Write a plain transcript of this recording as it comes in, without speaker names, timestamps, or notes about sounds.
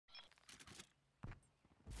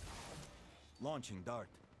Launching dart.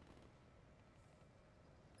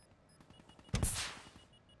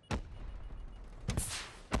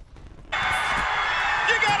 You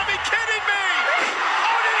gotta be kidding me!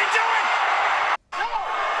 Oh, did he do it? No!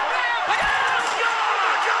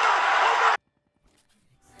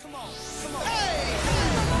 Come on, come on.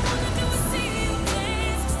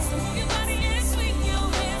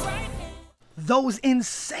 Those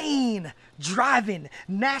insane driving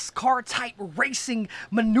NASCAR type racing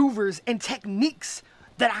maneuvers and techniques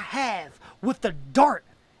that I have with the dart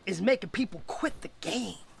is making people quit the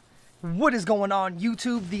game. What is going on,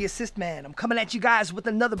 YouTube? The Assist Man. I'm coming at you guys with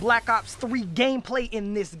another Black Ops 3 gameplay.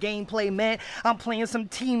 In this gameplay, man, I'm playing some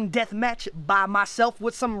team deathmatch by myself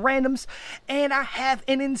with some randoms, and I have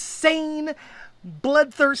an insane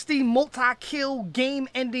bloodthirsty multi-kill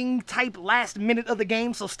game-ending type last minute of the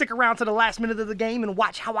game, so stick around to the last minute of the game and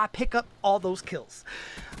watch how I pick up all those kills.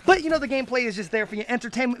 But you know, the gameplay is just there for your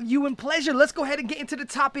entertainment, you and pleasure. Let's go ahead and get into the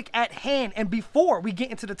topic at hand. And before we get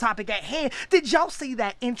into the topic at hand, did y'all see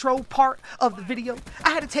that intro part of the video? I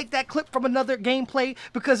had to take that clip from another gameplay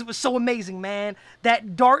because it was so amazing, man.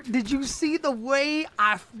 That dart, did you see the way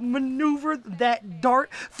I maneuvered that dart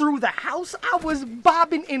through the house? I was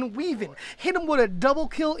bobbing and weaving. Hit him with a double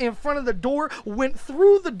kill in front of the door, went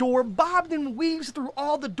through the door, bobbed and weaves through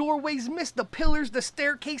all the doorways, missed the pillars, the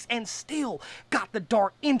staircase, and still got the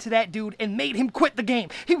dart into that dude and made him quit the game.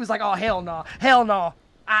 He was like, oh, hell no, hell no.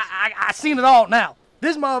 I seen it all now.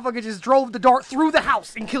 This motherfucker just drove the dart through the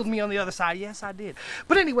house and killed me on the other side. Yes, I did.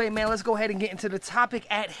 But anyway, man, let's go ahead and get into the topic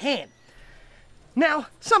at hand. Now,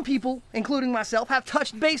 some people, including myself, have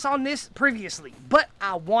touched base on this previously, but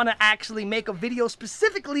I want to actually make a video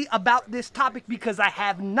specifically about this topic because I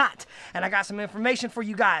have not, and I got some information for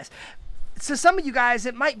you guys. To some of you guys,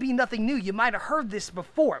 it might be nothing new. You might have heard this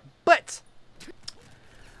before, but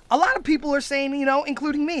a lot of people are saying, you know,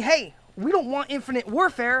 including me, hey, we don't want Infinite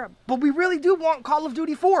Warfare, but we really do want Call of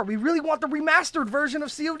Duty 4. We really want the remastered version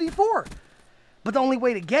of COD 4. But the only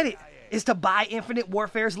way to get it is to buy Infinite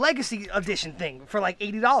Warfare's Legacy Edition thing for like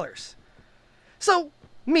 $80. So,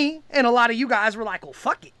 me and a lot of you guys were like, well,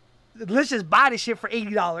 fuck it. Let's just buy this shit for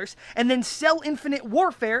 $80 and then sell Infinite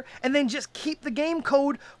Warfare and then just keep the game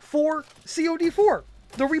code for COD 4,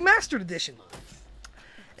 the Remastered Edition.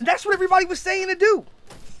 And that's what everybody was saying to do.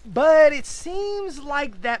 But it seems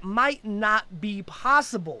like that might not be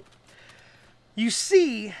possible. You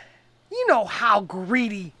see, you know how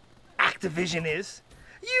greedy Activision is.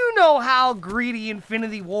 You know how greedy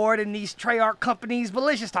Infinity Ward and these Treyarch companies, but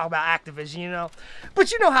let's just talk about Activision, you know.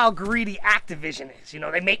 But you know how greedy Activision is. You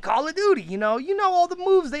know, they make Call of Duty, you know all the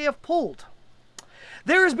moves they have pulled.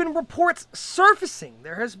 There has been reports surfacing.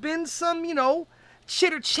 There has been some, you know,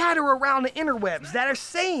 chitter-chatter around the interwebs that are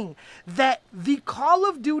saying that the Call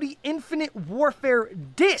of Duty Infinite Warfare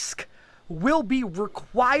disc will be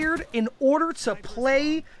required in order to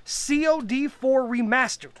play COD 4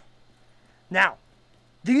 Remastered. Now,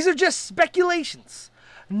 these are just speculations.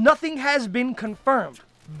 Nothing has been confirmed.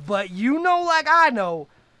 But you know, like I know,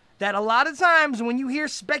 that a lot of times when you hear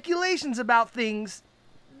speculations about things,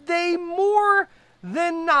 they more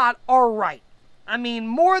than not are right. I mean,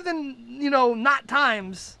 more than, you know, not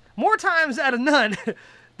times, more times out of none,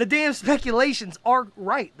 the damn speculations are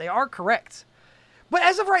right. They are correct. But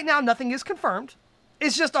as of right now, nothing is confirmed.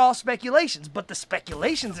 It's just all speculations. But the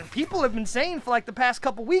speculations that people have been saying for like the past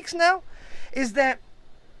couple weeks now is that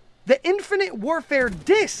the Infinite Warfare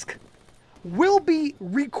disc will be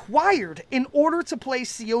required in order to play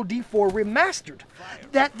COD 4 Remastered.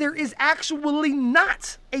 That there is actually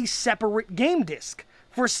not a separate game disc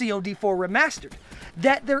for COD 4 Remastered.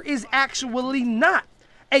 That there is actually not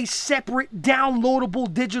a separate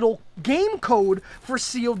downloadable digital game code for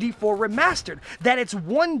COD 4 Remastered. That it's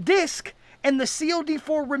one disc and the COD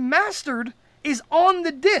 4 Remastered is on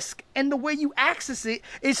the disc, and the way you access it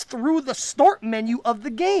is through the start menu of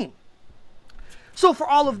the game. So for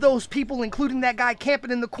all of those people, including that guy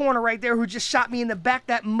camping in the corner right there who just shot me in the back,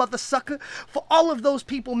 that mother sucker, for all of those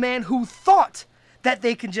people, man, who thought that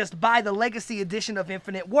they can just buy the Legacy Edition of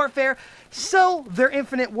Infinite Warfare, sell their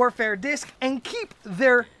Infinite Warfare disc, and keep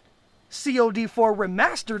their COD 4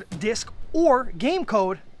 Remastered disc or game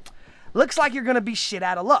code, looks like you're going to be shit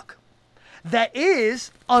out of luck. That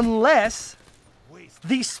is, unless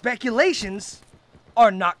these speculations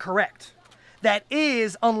are not correct. That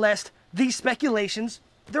is, unless these speculations,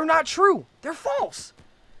 they're not true. They're false.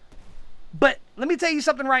 But let me tell you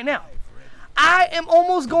something right now. I am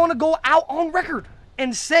almost going to go out on record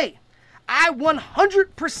and say I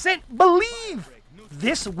 100% believe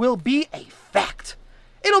this will be a fact.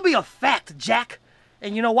 It'll be a fact, Jack.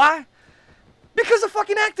 And you know why? Because of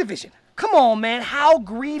fucking Activision. Come on, man. How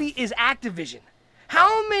greedy is Activision?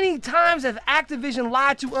 How many times have Activision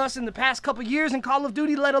lied to us in the past couple years in Call of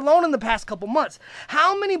Duty, let alone in the past couple months?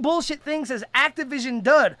 How many bullshit things has Activision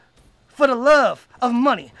done for the love of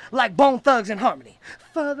money, like Bone Thugs and Harmony?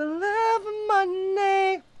 For the love of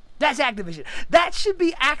money. That's Activision. That should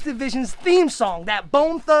be Activision's theme song, that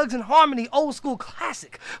Bone Thugs and Harmony old school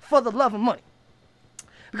classic, For the Love of Money.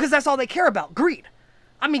 Because that's all they care about, greed.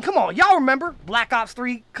 I mean, come on, y'all remember Black Ops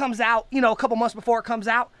 3 comes out, you know, a couple months before it comes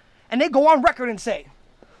out, and they go on record and say,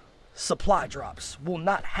 supply drops will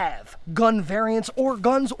not have gun variants or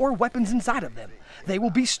guns or weapons inside of them. They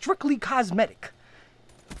will be strictly cosmetic.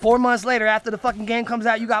 4 months later, after the fucking game comes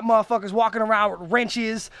out, you got motherfuckers walking around with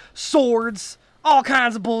wrenches, swords, all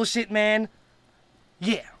kinds of bullshit, man.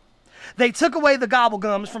 Yeah. They took away the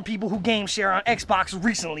gobblegums from people who game share on Xbox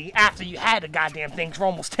recently after you had the goddamn things for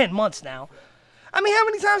almost 10 months now. I mean, how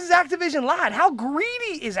many times has Activision lied? How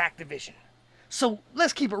greedy is Activision? So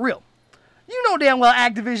let's keep it real. You know damn well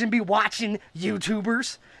Activision be watching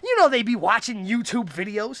YouTubers. You know they be watching YouTube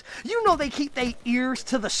videos. You know they keep their ears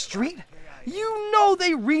to the street. You know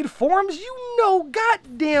they read forums. You know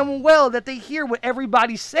goddamn well that they hear what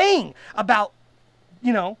everybody's saying about,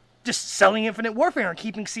 you know, just selling Infinite Warfare and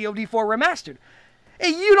keeping COD4 remastered.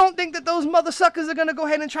 And you don't think that those mother suckers are gonna go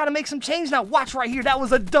ahead and try to make some change? Now watch right here. That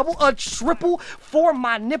was a double, a triple for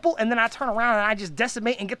my nipple, and then I turn around and I just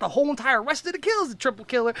decimate and get the whole entire rest of the kills, the triple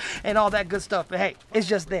killer and all that good stuff. But hey, it's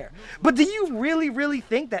just there. But do you really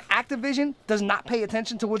think that Activision does not pay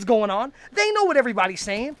attention to what's going on? They know what everybody's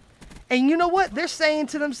saying. And you know what? They're saying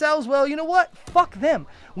to themselves, well, you know what? Fuck them.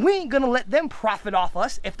 We ain't gonna let them profit off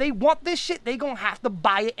us. If they want this shit, they gonna have to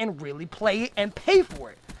buy it and really play it and pay for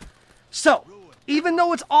it. So, even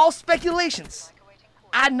though it's all speculations,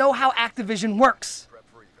 I know how Activision works.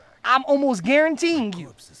 I'm almost guaranteeing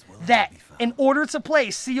you that in order to play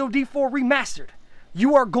COD4 Remastered,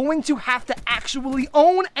 you are going to have to actually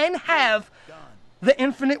own and have the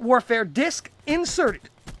Infinite Warfare disc inserted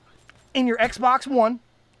in your Xbox One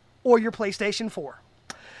or your PlayStation 4.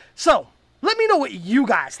 So, let me know what you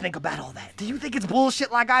guys think about all that. Do you think it's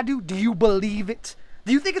bullshit like I do? Do you believe it?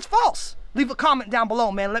 Do you think it's false? Leave a comment down below,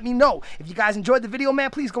 man. Let me know. If you guys enjoyed the video,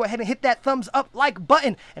 man, please go ahead and hit that thumbs up like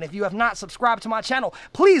button. And if you have not subscribed to my channel,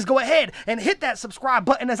 please go ahead and hit that subscribe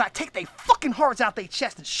button as I take their fucking hearts out their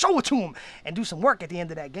chest and show it to them and do some work at the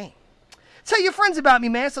end of that game. Tell your friends about me,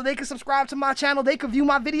 man, so they can subscribe to my channel, they can view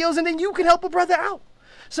my videos, and then you can help a brother out.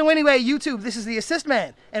 So anyway, YouTube, this is the Assist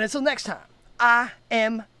Man, and until next time, I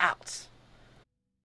am out.